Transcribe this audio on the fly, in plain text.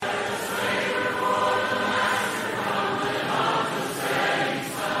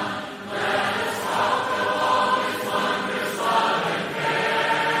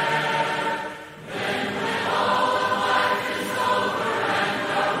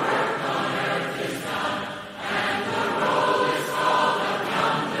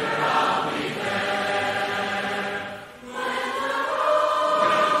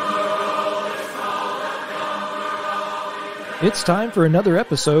It's time for another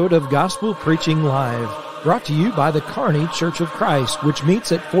episode of Gospel Preaching Live, brought to you by the Kearney Church of Christ, which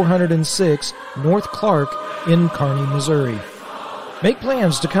meets at 406 North Clark in Kearney, Missouri. Make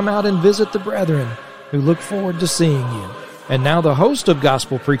plans to come out and visit the brethren, who look forward to seeing you. And now the host of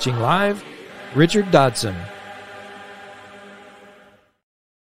Gospel Preaching Live, Richard Dodson.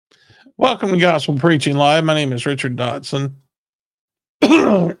 Welcome to Gospel Preaching Live. My name is Richard Dodson.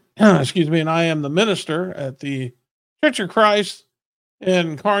 Excuse me, and I am the minister at the Church of Christ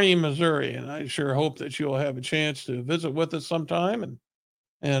in Kearney, Missouri. And I sure hope that you'll have a chance to visit with us sometime,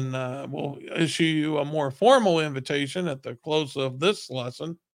 and we'll issue you a more formal invitation at the close of this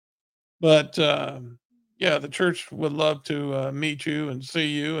lesson. But yeah, the church would love to meet you and see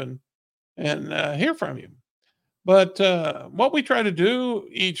you and hear from you. But what we try to do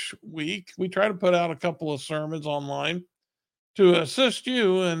each week, we try to put out a couple of sermons online to assist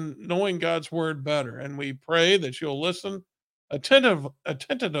you in knowing God's word better. And we pray that you'll listen attentively,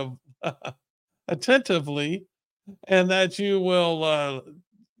 and that you will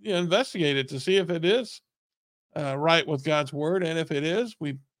investigate it to see if it is right with God's word. And if it is,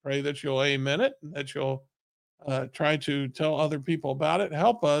 we pray that you'll amen it, and that you'll try to tell other people about it.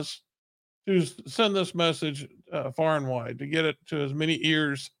 Help us to send this message far and wide, to get it to as many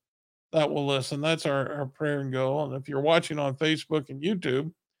ears that will listen. That's our prayer and goal. And if you're watching on Facebook and YouTube,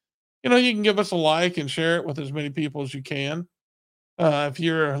 you can give us a like and share it with as many people as you can. If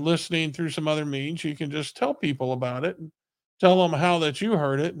you're listening through some other means, you can just tell people about it and tell them how that you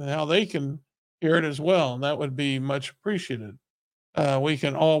heard it and how they can hear it as well. And that would be much appreciated. We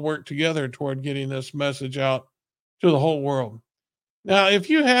can all work together toward getting this message out to the whole world. Now, if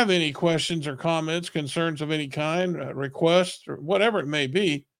you have any questions or comments, concerns of any kind, requests, or whatever it may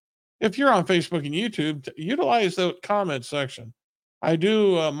be, if you're on Facebook and YouTube, utilize the comment section. I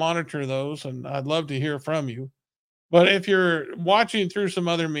do monitor those, and I'd love to hear from you. But if you're watching through some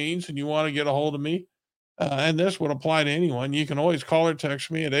other means and you want to get a hold of me, and this would apply to anyone, you can always call or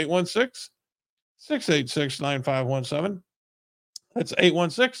text me at 816-686-9517. That's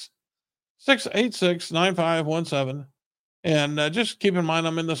 816-686-9517. And just keep in mind,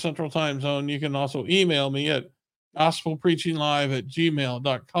 I'm in the Central Time Zone. You can also email me at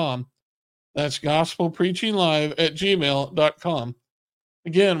gospelpreachinglive@gmail.com. That's gospelpreachinglive@gmail.com.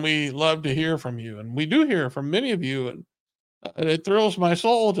 Again, we love to hear from you, and we do hear from many of you, and it thrills my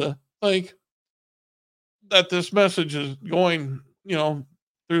soul to think that this message is going, all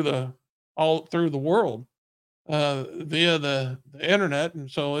through the world via the internet,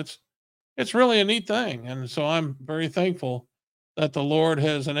 and so it's really a neat thing. And so I'm very thankful that the Lord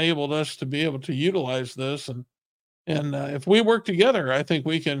has enabled us to be able to utilize this. And if we work together, I think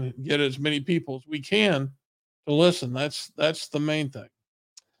we can get as many people as we can to listen. That's the main thing.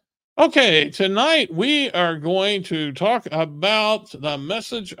 Okay, tonight we are going to talk about the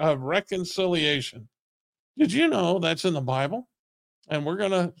message of reconciliation. Did you know that's in the Bible? And we're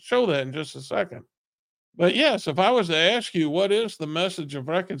going to show that in just a second. But yes, if I was to ask you, what is the message of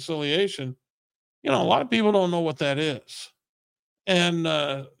reconciliation? A lot of people don't know what that is. And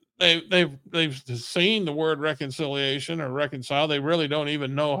they've seen the word reconciliation or reconcile. They really don't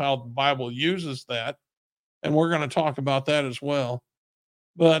even know how the Bible uses that. And we're going to talk about that as well.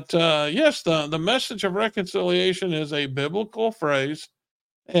 But yes, the message of reconciliation is a biblical phrase,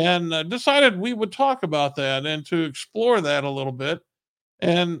 and decided we would talk about that and to explore that a little bit,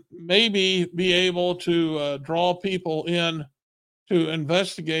 and maybe be able to draw people in to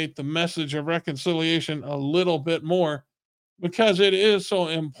investigate the message of reconciliation a little bit more, because it is so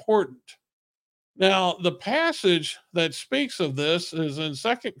important. Now, the passage that speaks of this is in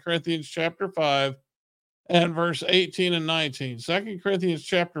 2 Corinthians chapter 5 and verse 18 and 19. 2 Corinthians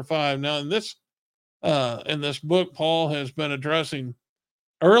chapter 5. Now, in this book, Paul has been addressing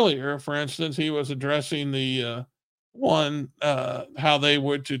earlier. For instance, he was addressing the how they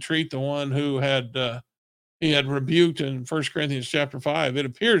were to treat the one who he had rebuked in 1 Corinthians chapter 5. It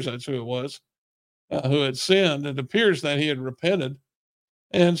appears that's who it was, who had sinned. It appears that he had repented.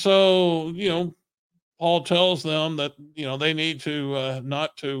 And so, Paul tells them that, they need to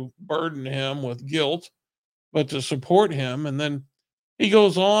not to burden him with guilt, but to support him. And then he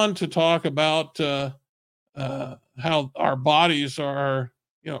goes on to talk about how our bodies are,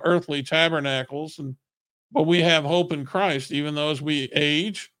 earthly tabernacles, but we have hope in Christ. Even though as we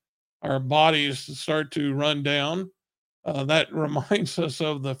age, our bodies start to run down. That reminds us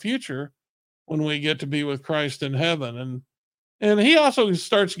of the future when we get to be with Christ in heaven. And he also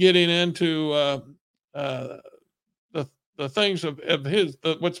starts getting into the things of his,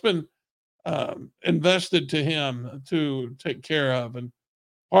 what's been invested to him to take care of. And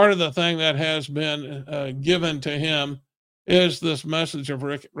part of the thing that has been given to him is this message of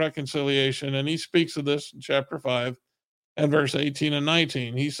reconciliation. And he speaks of this in chapter 5 and verse 18 and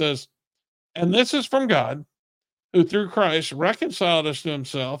 19. He says, "And this is from God, who through Christ reconciled us to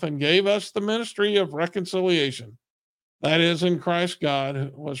himself and gave us the ministry of reconciliation. That is, in Christ,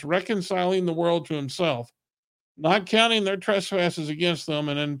 God was reconciling the world to himself, not counting their trespasses against them,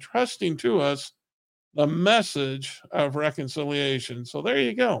 and entrusting to us the message of reconciliation." So there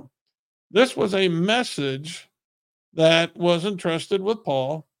you go. This was a message that was entrusted with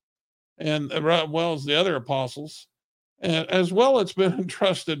Paul and well as the other apostles. And as well, it's been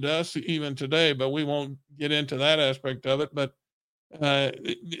entrusted to us even today, but we won't get into that aspect of it. But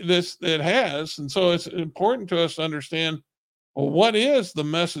it has. And so it's important to us to understand, well, what is the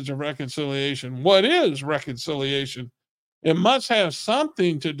message of reconciliation? What is reconciliation? It must have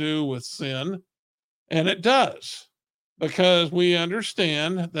something to do with sin, and it does, because we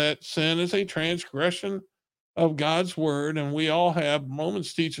understand that sin is a transgression of God's word, and we all have.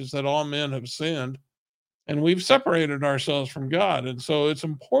 Romans teaches that all men have sinned, and we've separated ourselves from God. And so it's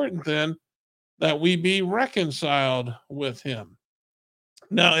important then that we be reconciled with him.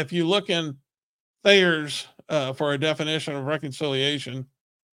 Now, if you look in Thayer's for a definition of reconciliation,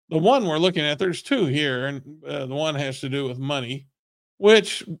 the one we're looking at, there's two here, and the one has to do with money,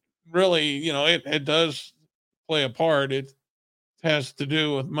 which really, it does play a part. It has to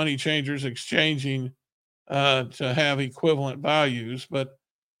do with money changers exchanging to have equivalent values. But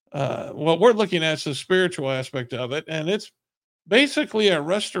what we're looking at is the spiritual aspect of it, and it's basically a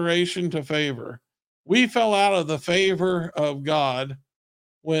restoration to favor. We fell out of the favor of God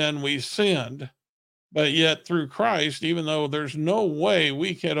when we sinned, but yet through Christ, even though there's no way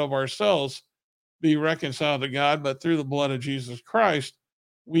we could of ourselves be reconciled to God, but through the blood of Jesus Christ,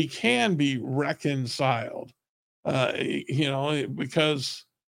 we can be reconciled, because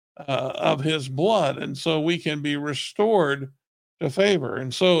of his blood. And so we can be restored to favor.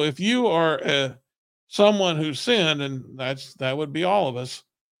 And so if you are someone who sinned, and that would be all of us,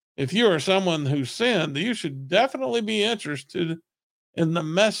 if you are someone who sinned, you should definitely be interested in the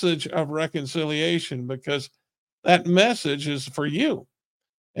message of reconciliation, because that message is for you.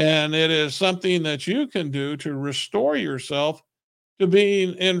 And it is something that you can do to restore yourself to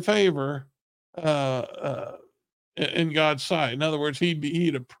being in favor in God's sight. In other words,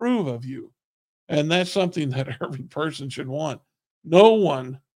 he'd approve of you. And that's something that every person should want. No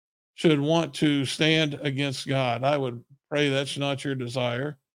one should want to stand against God. I would pray that's not your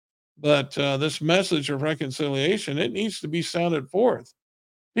desire. But this message of reconciliation, it needs to be sounded forth.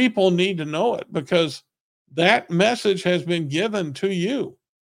 People need to know it, because that message has been given to you.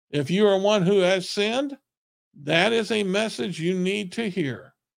 If you are one who has sinned, that is a message you need to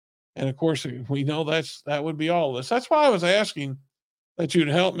hear. And of course, we know that would be all of this. That's why I was asking that you'd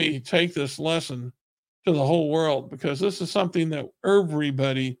help me take this lesson to the whole world, because this is something that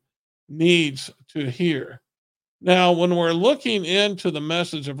everybody needs to hear. Now, when we're looking into the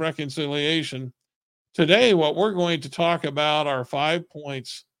message of reconciliation, today what we're going to talk about are 5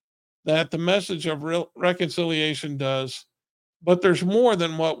 points that the message of reconciliation does, but there's more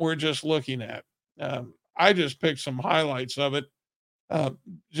than what we're just looking at. I just picked some highlights of it,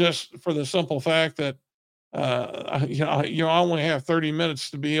 just for the simple fact that you only have 30 minutes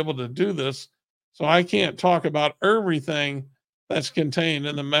to be able to do this, so I can't talk about everything that's contained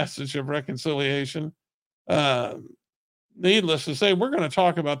in the message of reconciliation. Needless to say, we're going to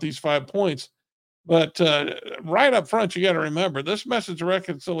talk about these 5 points, but right up front, you got to remember this message of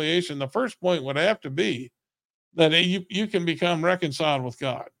reconciliation. The first point would have to be that you can become reconciled with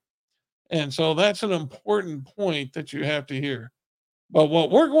God. And so that's an important point that you have to hear. But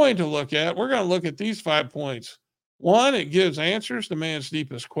what we're going to look at these 5 points. 1, it gives answers to man's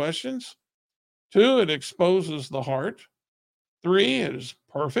deepest questions. 2, it exposes the heart. 3, it is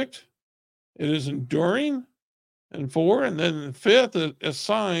perfect. It is enduring. And 4, and then 5th, it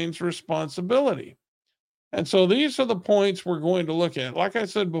assigns responsibility. And so these are the points we're going to look at. Like I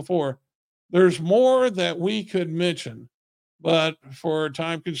said before, there's more that we could mention, but for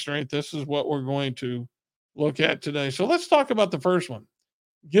time constraint, this is what we're going to look at today. So let's talk about the first one.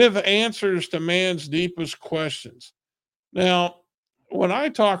 Give answers to man's deepest questions. Now, when I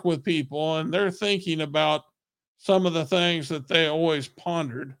talk with people and they're thinking about some of the things that they always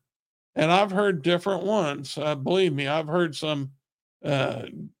pondered, and I've heard different ones. Believe me, I've heard some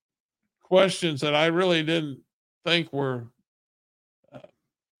questions that I really didn't think were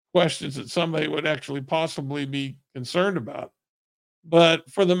questions that somebody would actually possibly be concerned about. But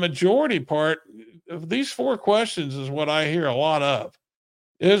for the majority part, these 4 questions is what I hear a lot of.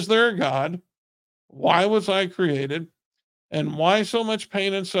 Is there a God? Why was I created? And why so much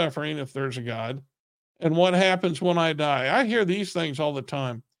pain and suffering if there's a God? And what happens when I die? I hear these things all the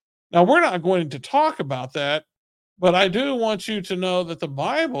time. Now, we're not going to talk about that, but I do want you to know that the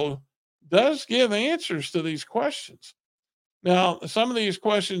Bible does give answers to these questions. Now, some of these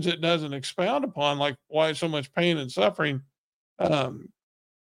questions it doesn't expound upon, like why so much pain and suffering. Um,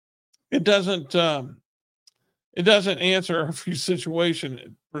 it doesn't. It doesn't answer every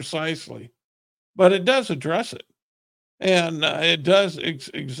situation precisely, but it does address it, and it does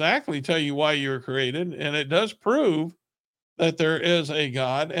exactly tell you why you were created, and it does prove that there is a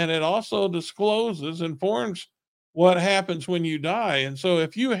God, and it also discloses, informs what happens when you die. And so,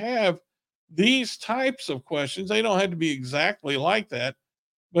 if you have these types of questions, they don't have to be exactly like that,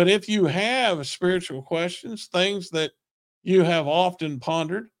 but if you have spiritual questions, things that you have often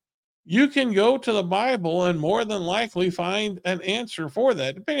pondered, you can go to the Bible and more than likely find an answer for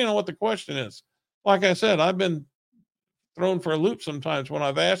that, depending on what the question is. Like I said, I've been thrown for a loop sometimes when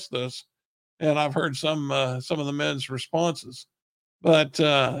I've asked this, and I've heard some of the men's responses. But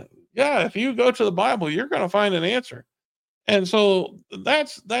yeah, if you go to the Bible, you're going to find an answer. And so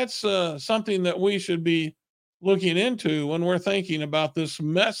that's something that we should be looking into when we're thinking about this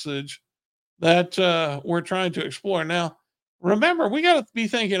message that we're trying to explore. Now, remember, we got to be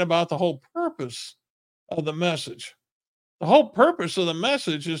thinking about the whole purpose of the message. The whole purpose of the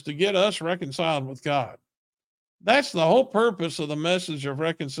message is to get us reconciled with God. That's the whole purpose of the message of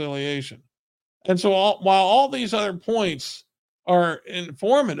reconciliation. And so, while all these other points are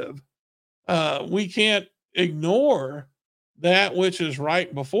informative, we can't ignore that which is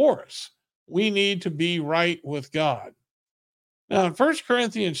right before us. We need to be right with God. Now, in 1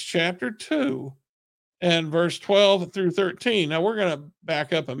 Corinthians chapter 2 and verse 12 through 13, now we're going to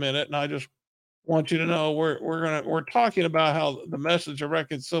back up a minute, and I just want you to know we're talking about how the message of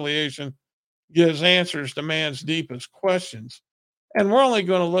reconciliation gives answers to man's deepest questions. And we're only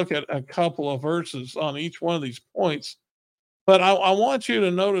going to look at a couple of verses on each one of these points. But I want you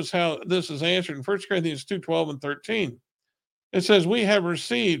to notice how this is answered in 1 Corinthians 2, 12 and 13. It says, we have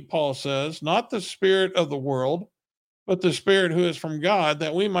received, Paul says, not the spirit of the world, but the Spirit who is from God,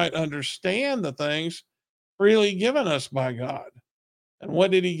 that we might understand the things freely given us by God. And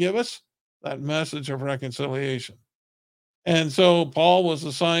what did he give us? That message of reconciliation. And so Paul was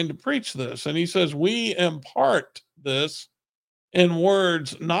assigned to preach this. And he says, we impart this in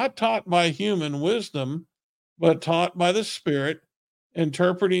words not taught by human wisdom, but taught by the Spirit,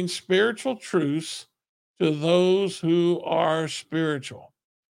 interpreting spiritual truths to those who are spiritual.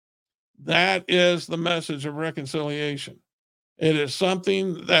 That is the message of reconciliation. It is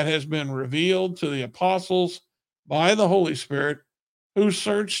something that has been revealed to the apostles by the Holy Spirit, who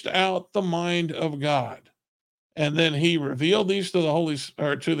searched out the mind of God. And then he revealed these to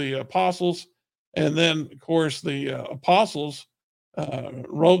to the apostles. And then, of course, the apostles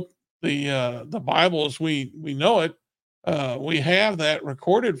wrote the Bible as we know it. We have that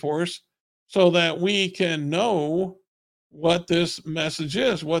recorded for us so that we can know what this message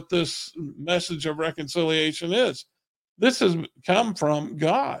is, what this message of reconciliation is. This has come from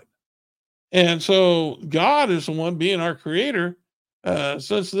God. And so God is the one, being our creator.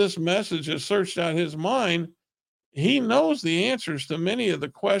 Since this message has searched out his mind, he knows the answers to many of the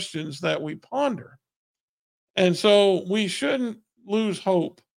questions that we ponder. And so we shouldn't lose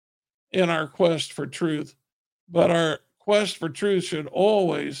hope in our quest for truth, but our quest for truth should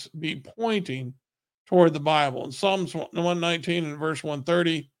always be pointing toward the Bible. In Psalms 119 and verse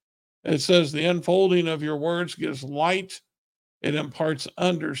 130, it says, the unfolding of your words gives light. It imparts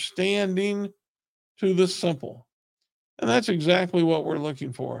understanding to the simple. And that's exactly what we're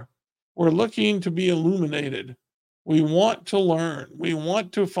looking for. We're looking to be illuminated. We want to learn. We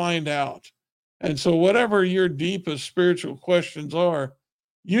want to find out. And so whatever your deepest spiritual questions are,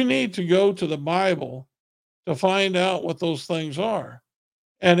 you need to go to the Bible to find out what those things are.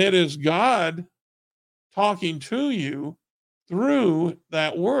 And it is God talking to you through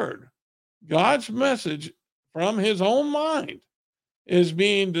that word. God's message from his own mind is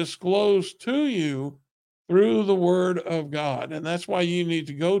being disclosed to you through the word of God. And that's why you need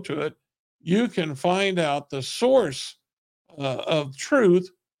to go to it. You can find out the source of truth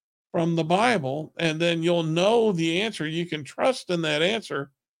from the Bible, and then you'll know the answer. You can trust in that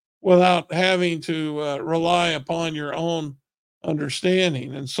answer without having to rely upon your own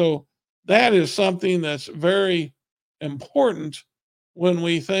understanding. And so that is something that's very important when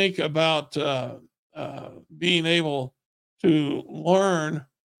we think about being able to learn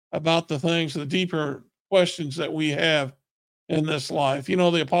about the things, the deeper questions that we have in this life. You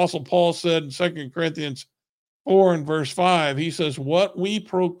know, the Apostle Paul said in 2 Corinthians 4 and verse 5, he says, what we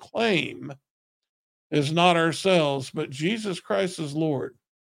proclaim is not ourselves, but Jesus Christ is Lord.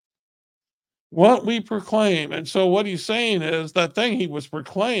 what we proclaim. And so what he's saying is that thing he was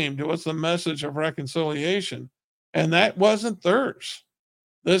proclaimed was the message of reconciliation. And that wasn't theirs.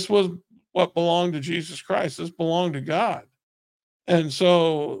 This was what belonged to Jesus Christ. This belonged to God. And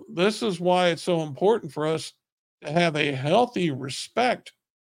so this is why it's so important for us to have a healthy respect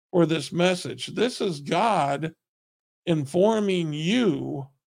for this message. This is God informing you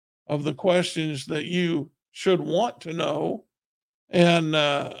of the questions that you should want to know, and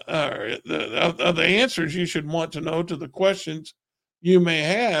of the answers you should want to know to the questions you may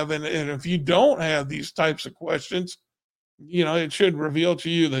have. And if you don't have these types of questions, it should reveal to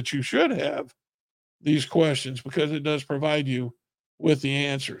you that you should have these questions, because it does provide you with the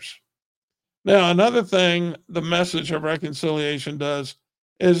answers. Now, another thing the message of reconciliation does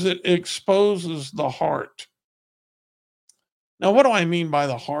is it exposes the heart. Now, what do I mean by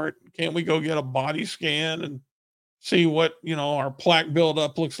the heart? Can't we go get a body scan and see what, our plaque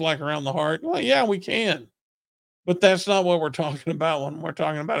buildup looks like around the heart? Well, yeah, we can. But that's not what we're talking about when we're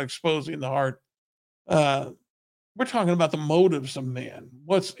talking about exposing the heart. We're talking about the motives of man,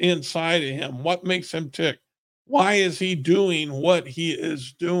 what's inside of him, what makes him tick. Why is he doing what he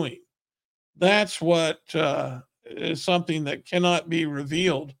is doing? That's what is something that cannot be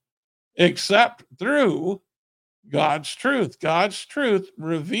revealed except through God's truth. God's truth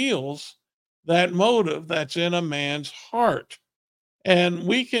reveals that motive that's in a man's heart. And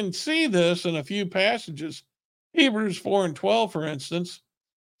we can see this in a few passages. Hebrews 4:12, for instance,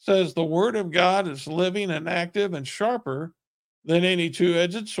 says the word of God is living and active and sharper than any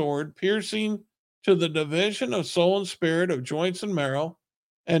two-edged sword, piercing to the division of soul and spirit, of joints and marrow,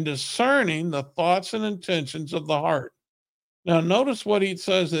 and discerning the thoughts and intentions of the heart. Now, notice what he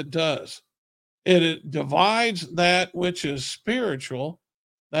says it does. It divides that which is spiritual,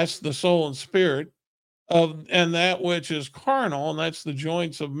 that's the soul and spirit, and that which is carnal, and that's the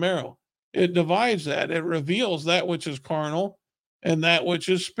joints of marrow. It divides that. It reveals that which is carnal and that which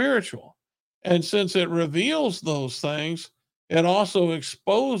is spiritual. And since it reveals those things, it also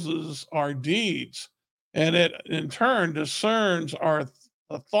exposes our deeds, and it in turn discerns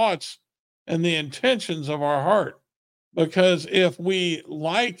the thoughts and the intentions of our heart. Because if we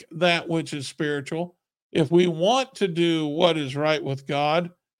like that which is spiritual, if we want to do what is right with God,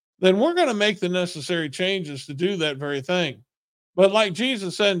 then we're going to make the necessary changes to do that very thing. But like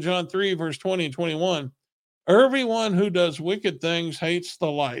Jesus said in John 3, verse 20 and 21, everyone who does wicked things hates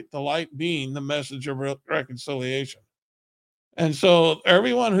the light being the message of reconciliation. And so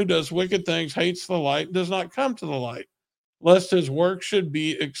everyone who does wicked things hates the light, does not come to the light, lest his work should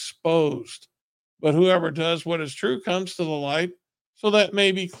be exposed. But whoever does what is true comes to the light, so that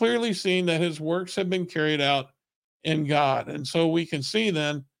may be clearly seen that his works have been carried out in God. And so we can see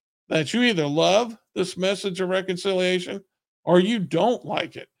then that you either love this message of reconciliation or you don't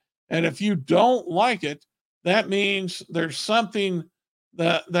like it. And if you don't like it, that means there's something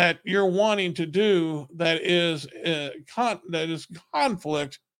that you're wanting to do that is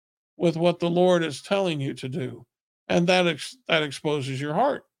conflict with what the Lord is telling you to do, and that exposes your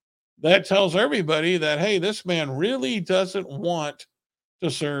heart. That tells everybody that, hey, this man really doesn't want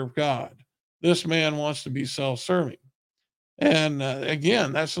to serve God. This man wants to be self-serving. And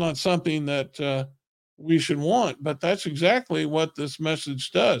again, that's not something that we should want, but that's exactly what this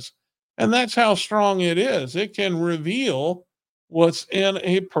message does. And that's how strong it is. It can reveal what's in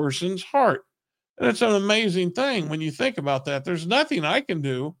a person's heart. And it's an amazing thing when you think about that. There's nothing I can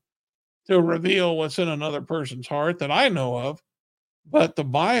do to reveal what's in another person's heart that I know of, but the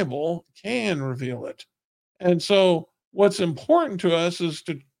Bible can reveal it. And so what's important to us is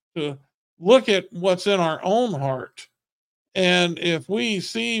to look at what's in our own heart. And if we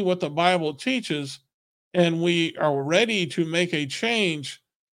see what the Bible teaches and we are ready to make a change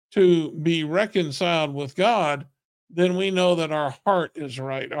to be reconciled with God, then we know that our heart is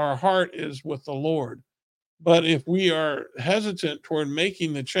right. Our heart is with the Lord. But if we are hesitant toward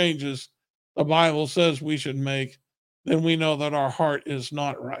making the changes the Bible says we should make, then we know that our heart is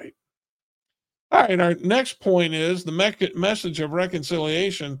not right. All right, our next point is the message of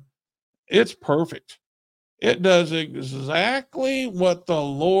reconciliation. It's perfect. It does exactly what the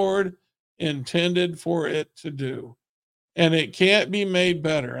Lord intended for it to do, and it can't be made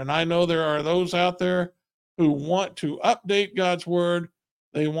better. And I know there are those out there who want to update God's word.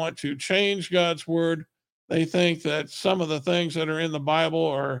 They want to change God's word. They think that some of the things that are in the Bible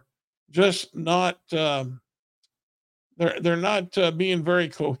are just not they're not being very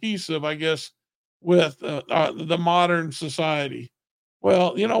cohesive, I guess, with the modern society.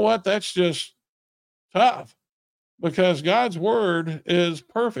 Well, you know what? That's just tough, because God's word is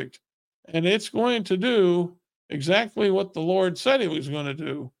perfect and it's going to do exactly what the Lord said he was going to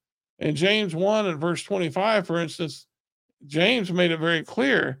do. In James 1 and verse 25, for instance, James made it very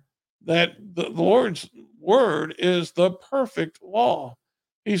clear that the Lord's word is the perfect law.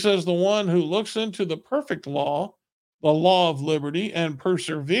 He says, the one who looks into the perfect law, the law of liberty, and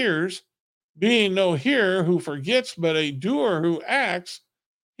perseveres, being no hearer who forgets, but a doer who acts,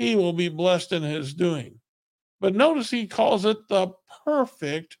 he will be blessed in his doing. But notice he calls it the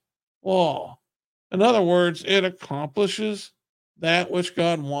perfect law. In other words, it accomplishes that which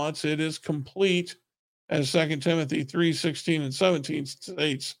God wants. It is complete, as 2 Timothy 3:16 and 17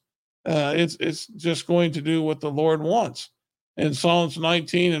 states. It's just going to do what the Lord wants. In Psalms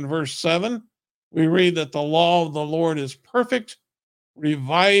 19 and verse 7, we read that the law of the Lord is perfect,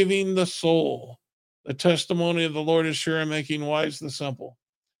 reviving the soul. The testimony of the Lord is sure, and making wise the simple.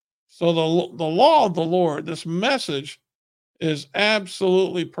 So the law of the Lord, this message, is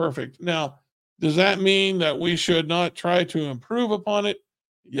absolutely perfect. Now, does that mean that we should not try to improve upon it?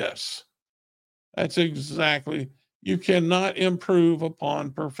 Yes. That's exactly. You cannot improve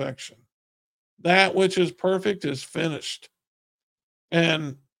upon perfection. That which is perfect is finished.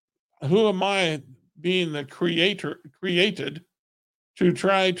 And who am I, being the created, to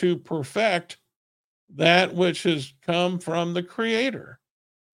try to perfect that which has come from the Creator?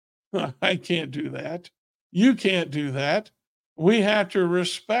 I can't do that. You can't do that. We have to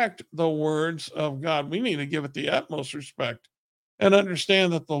respect the words of God. We need to give it the utmost respect and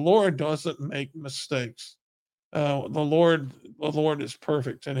understand that the Lord doesn't make mistakes. The Lord is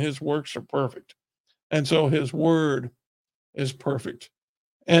perfect, and His works are perfect, and so His word is perfect.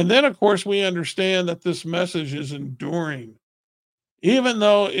 And then, of course, we understand that this message is enduring, even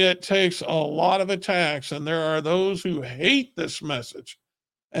though it takes a lot of attacks, and there are those who hate this message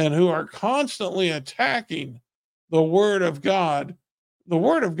and who are constantly attacking the Word of God. The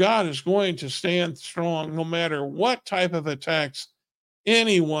Word of God is going to stand strong no matter what type of attacks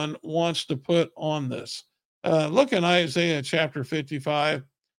anyone wants to put on this. Look in Isaiah chapter 55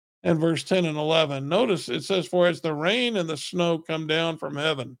 and verse 10 and 11. Notice it says, for as the rain and the snow come down from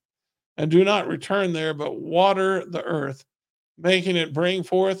heaven and do not return there, but water the earth, making it bring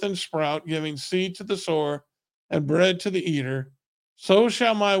forth and sprout, giving seed to the sower and bread to the eater, so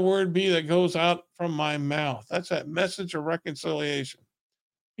shall my word be that goes out from my mouth. That's that message of reconciliation.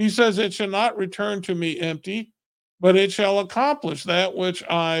 He says, it shall not return to me empty, but it shall accomplish that which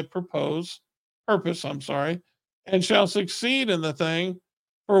I purpose, and shall succeed in the thing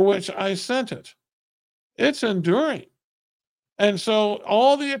for which I sent it. It's enduring. And so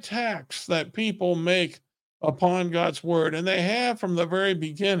all the attacks that people make upon God's word, and they have from the very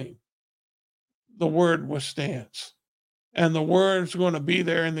beginning, the word withstands. And the word's going to be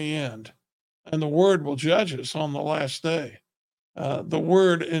there in the end. And the word will judge us on the last day. The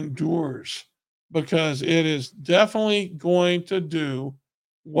word endures because it is definitely going to do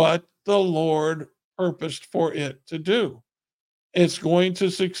what the Lord purposed for it to do. It's going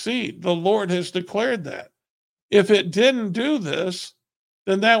to succeed. The Lord has declared that. If it didn't do this,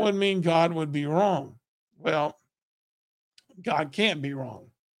 then that would mean God would be wrong. Well, God can't be wrong.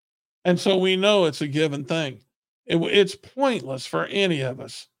 And so we know it's a given thing. It's pointless for any of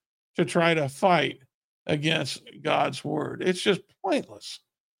us to try to fight against God's word. It's just pointless.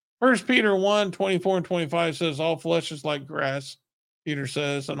 1 Peter 1:24 and 25 says, all flesh is like grass, Peter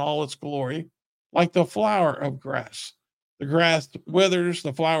says, and all its glory, like the flower of grass. The grass withers,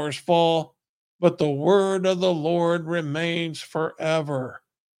 the flowers fall, but the word of the Lord remains forever.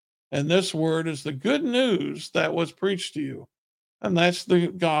 And this word is the good news that was preached to you. And that's the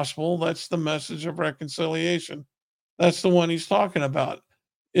gospel. That's the message of reconciliation. That's the one he's talking about.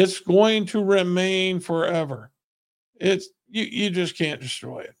 It's going to remain forever. You just can't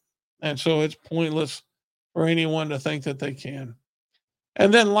destroy it. And so it's pointless for anyone to think that they can.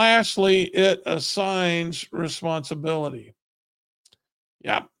 And then lastly, it assigns responsibility.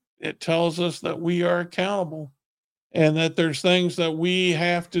 Yeah, it tells us that we are accountable and that there's things that we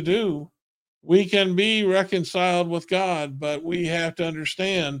have to do. We can be reconciled with God, but we have to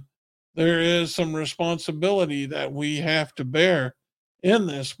understand there is some responsibility that we have to bear in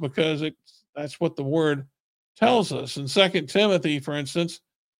this because that's what the word tells us. In 2 Timothy, for instance,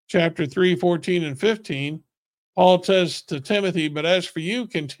 chapter 3, 14 and 15, Paul says to Timothy, but as for you,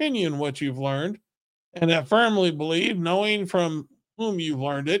 continue in what you've learned and have firmly believed, knowing from whom you've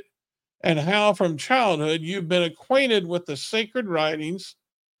learned it, and how from childhood you've been acquainted with the sacred writings,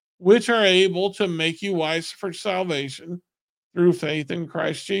 which are able to make you wise for salvation through faith in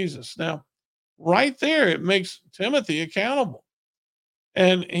Christ Jesus. Now, right there, it makes Timothy accountable.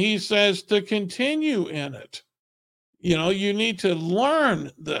 And he says to continue in it. You know, you need to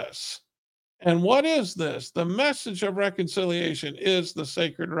learn this And what is this? The message of reconciliation is the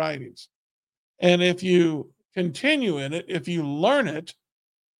sacred writings. And if you continue in it, if you learn it,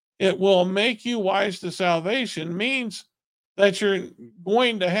 it will make you wise to salvation, means that you're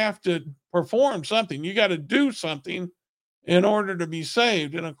going to have to perform something. You got to do something in order to be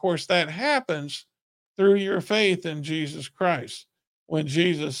saved. And of course, that happens through your faith in Jesus Christ. When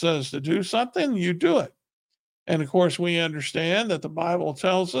Jesus says to do something, you do it. And of course, we understand that the Bible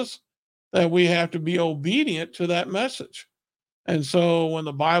tells us that we have to be obedient to that message. And so when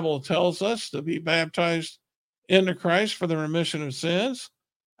the Bible tells us to be baptized into Christ for the remission of sins,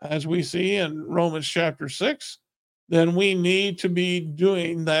 as we see in Romans chapter 6, then we need to be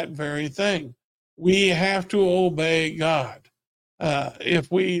doing that very thing. We have to obey God.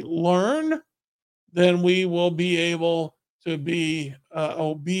 If we learn, then we will be able to be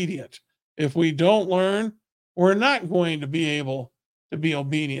obedient. If we don't learn, we're not going to be able to be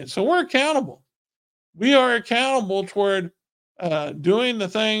obedient. So we're accountable. We are accountable toward doing the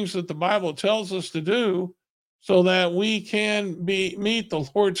things that the Bible tells us to do, so that we can meet the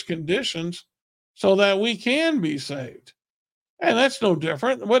Lord's conditions, so that we can be saved. And that's no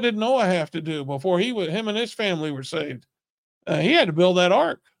different. What did Noah have to do before him and his family were saved? He had to build that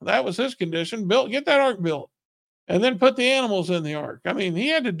ark. That was his condition. Get that ark built, and then put the animals in the ark. I mean, he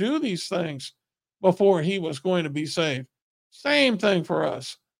had to do these things before he was going to be saved. Same thing for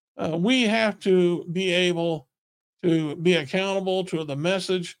us. We have to be able to be accountable to the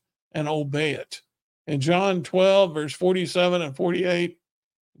message and obey it. In John 12, verse 47 and 48,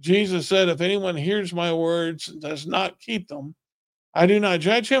 Jesus said, "If anyone hears my words and does not keep them, I do not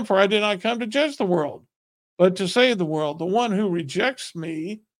judge him, for I did not come to judge the world, but to save the world. The one who rejects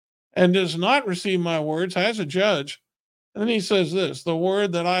me and does not receive my words has a judge." And then he says this, "The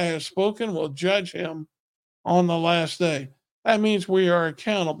word that I have spoken will judge him on the last day." That means we are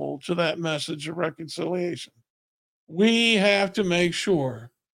accountable to that message of reconciliation. We have to make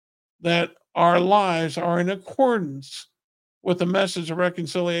sure that our lives are in accordance with the message of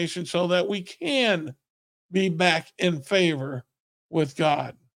reconciliation, so that we can be back in favor with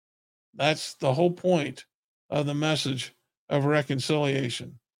God. That's the whole point of the message of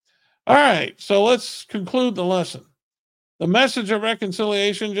reconciliation. All right, so let's conclude the lesson. The message of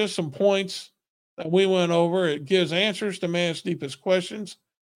reconciliation, just some points that we went over. It gives answers to man's deepest questions.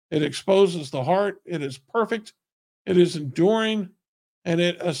 It exposes the heart. It is perfect. It is enduring, and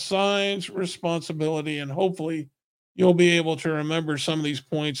it assigns responsibility. And hopefully you'll be able to remember some of these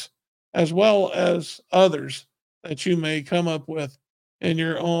points, as well as others that you may come up with in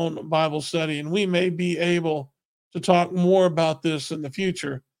your own Bible study. And we may be able to talk more about this in the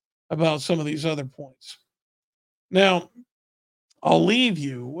future, about some of these other points. Now, I'll leave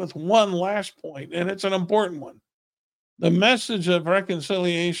you with one last point, and it's an important one. The message of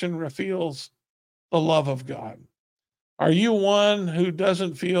reconciliation reveals the love of God. Are you one who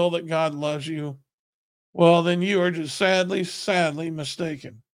doesn't feel that God loves you? Well, then you are just sadly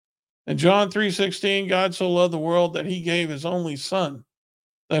mistaken. In John 3:16, God so loved the world that he gave his only son,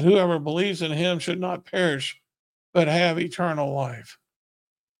 that whoever believes in him should not perish, but have eternal life.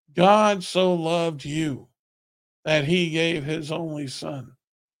 God so loved you that he gave his only son.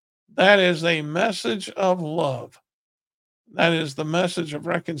 That is a message of love. That is the message of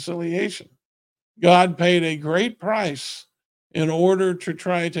reconciliation. God paid a great price in order to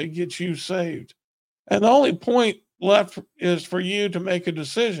try to get you saved. And the only point left is for you to make a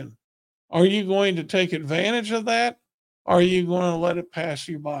decision. Are you going to take advantage of that? Or are you going to let it pass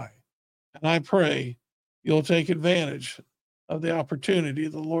you by? And I pray you'll take advantage of the opportunity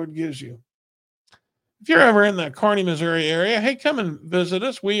the Lord gives you. If you're ever in the Kearney, Missouri area, hey, come and visit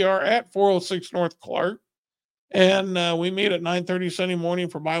us. We are at 406 North Clark, and we meet at 9:30 Sunday morning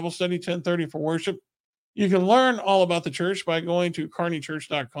for Bible study, 10:30 for worship. You can learn all about the church by going to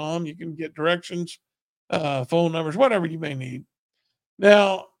kearneychurch.com. You can get directions, phone numbers, whatever you may need.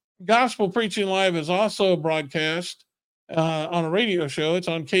 Now, Gospel Preaching Live is also broadcast on a radio show. It's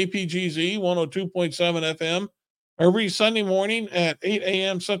on KPGZ 102.7 FM every Sunday morning at 8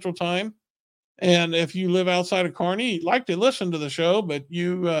 a.m. Central Time. And if you live outside of Kearney, you'd like to listen to the show, but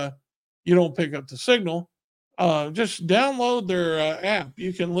you don't pick up the signal, just download their app.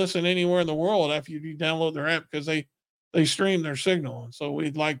 You can listen anywhere in the world after you download their app, because they stream their signal. And so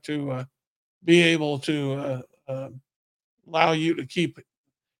we'd like to be able to allow you to keep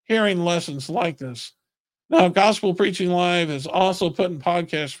hearing lessons like this. Now, Gospel Preaching Live is also put in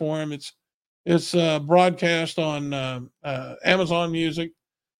podcast form. It's broadcast on Amazon Music,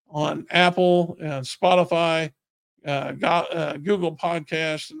 on Apple and Spotify, Google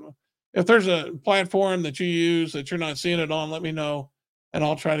Podcasts. If there's a platform that you use that you're not seeing it on, let me know, and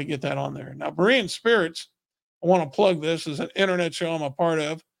I'll try to get that on there. Now, Berean Spirits, I want to plug this as an internet show I'm a part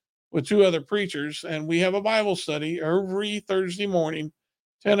of with 2 other preachers, and we have a Bible study every Thursday morning,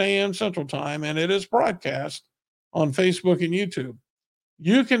 10 a.m. Central Time, and it is broadcast on Facebook and YouTube.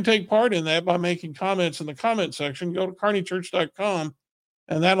 You can take part in that by making comments in the comment section. Go to carneychurch.com,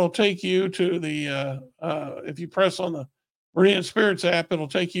 and that'll take you to the, if you press on the Berean Spirits app, it'll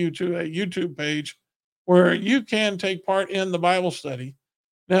take you to a YouTube page where you can take part in the Bible study.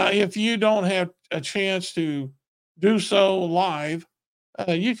 Now, if you don't have a chance to do so live,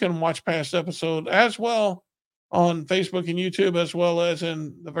 you can watch past episodes as well on Facebook and YouTube, as well as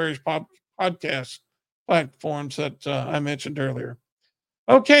in the various podcast platforms that I mentioned earlier.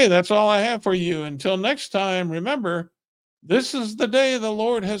 Okay, that's all I have for you. Until next time, remember, this is the day the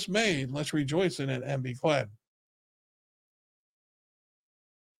Lord has made. Let's rejoice in it and be glad.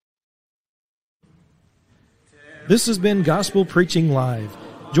 This has been Gospel Preaching Live.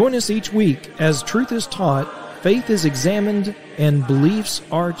 Join us each week as truth is taught, faith is examined, and beliefs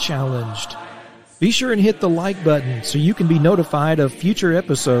are challenged. Be sure and hit the like button so you can be notified of future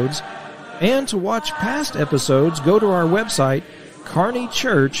episodes. And to watch past episodes, go to our website,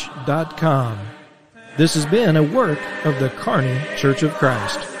 carneychurch.com. This has been a work of the Kearney Church of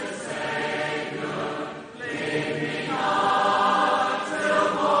Christ.